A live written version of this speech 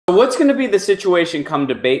What's going to be the situation come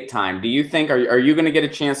debate time? Do you think, are you going to get a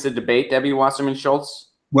chance to debate Debbie Wasserman Schultz?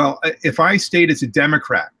 Well, if I stayed as a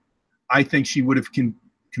Democrat, I think she would have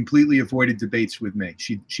completely avoided debates with me.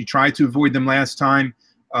 She tried to avoid them last time.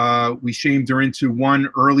 We shamed her into one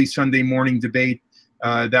early Sunday morning debate.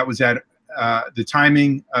 That was at the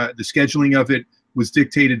timing, the scheduling of it was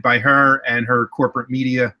dictated by her and her corporate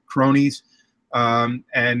media cronies.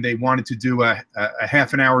 And they wanted to do a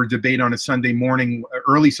half an hour debate on a Sunday morning,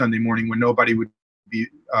 early Sunday morning, when nobody would be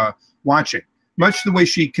watching. Much the way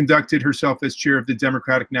she conducted herself as chair of the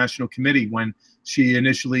Democratic National Committee when she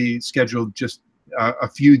initially scheduled just a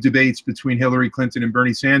few debates between Hillary Clinton and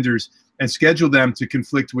Bernie Sanders, and scheduled them to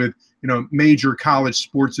conflict with, major college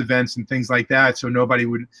sports events and things like that. So nobody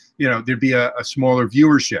would, there'd be a smaller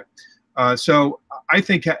viewership. So I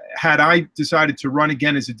think had I decided to run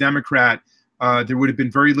again as a Democrat, there would have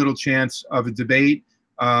been very little chance of a debate.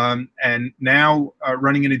 And now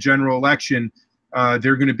running in a general election,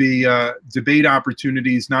 there are going to be debate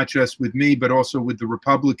opportunities, not just with me, but also with the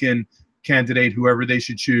Republican candidate, whoever they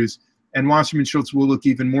should choose. And Wasserman Schultz will look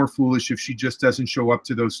even more foolish if she just doesn't show up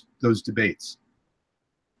to those debates.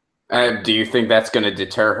 Do you think that's going to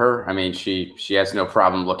deter her? I mean, she has no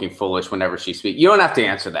problem looking foolish whenever she speaks. You don't have to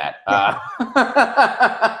answer that.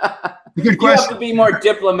 Good question. You have to be more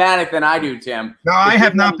diplomatic than I do, Tim. No, I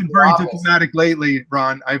have not been very diplomatic lately,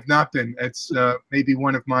 Ron. I've not been. It's maybe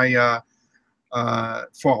one of my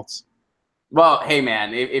faults. Well, hey,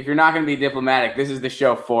 man, if you're not going to be diplomatic, this is the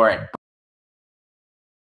show for it.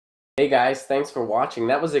 Hey guys, thanks for watching.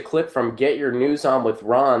 That was a clip from Get Your News On with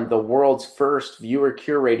Ron, the world's first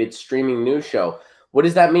viewer-curated streaming news show. What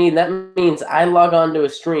does that mean? That means I log on to a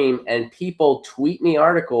stream and people tweet me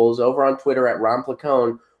articles over on Twitter at Ron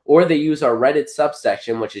Placone, or they use our Reddit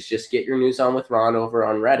subsection, which is just Get Your News On with Ron over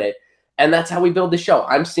on Reddit. And that's how we build the show.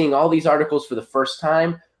 I'm seeing all these articles for the first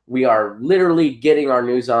time. We are literally getting our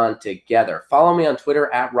news on together. Follow me on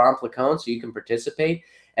Twitter at Ron Placone so you can participate.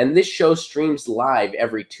 And this show streams live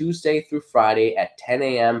every Tuesday through Friday at 10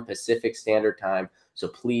 a.m. Pacific Standard Time. So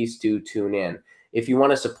please do tune in. If you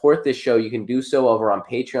want to support this show, you can do so over on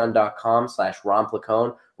patreon.com/Ron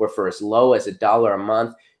Placone, where for as low as $1 a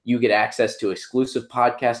month, you get access to exclusive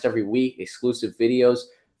podcasts every week, exclusive videos,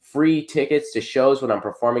 free tickets to shows when I'm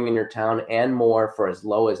performing in your town, and more for as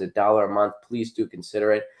low as $1 a month. Please do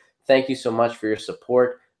consider it. Thank you so much for your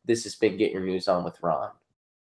support. This has been Get Your News On with Ron.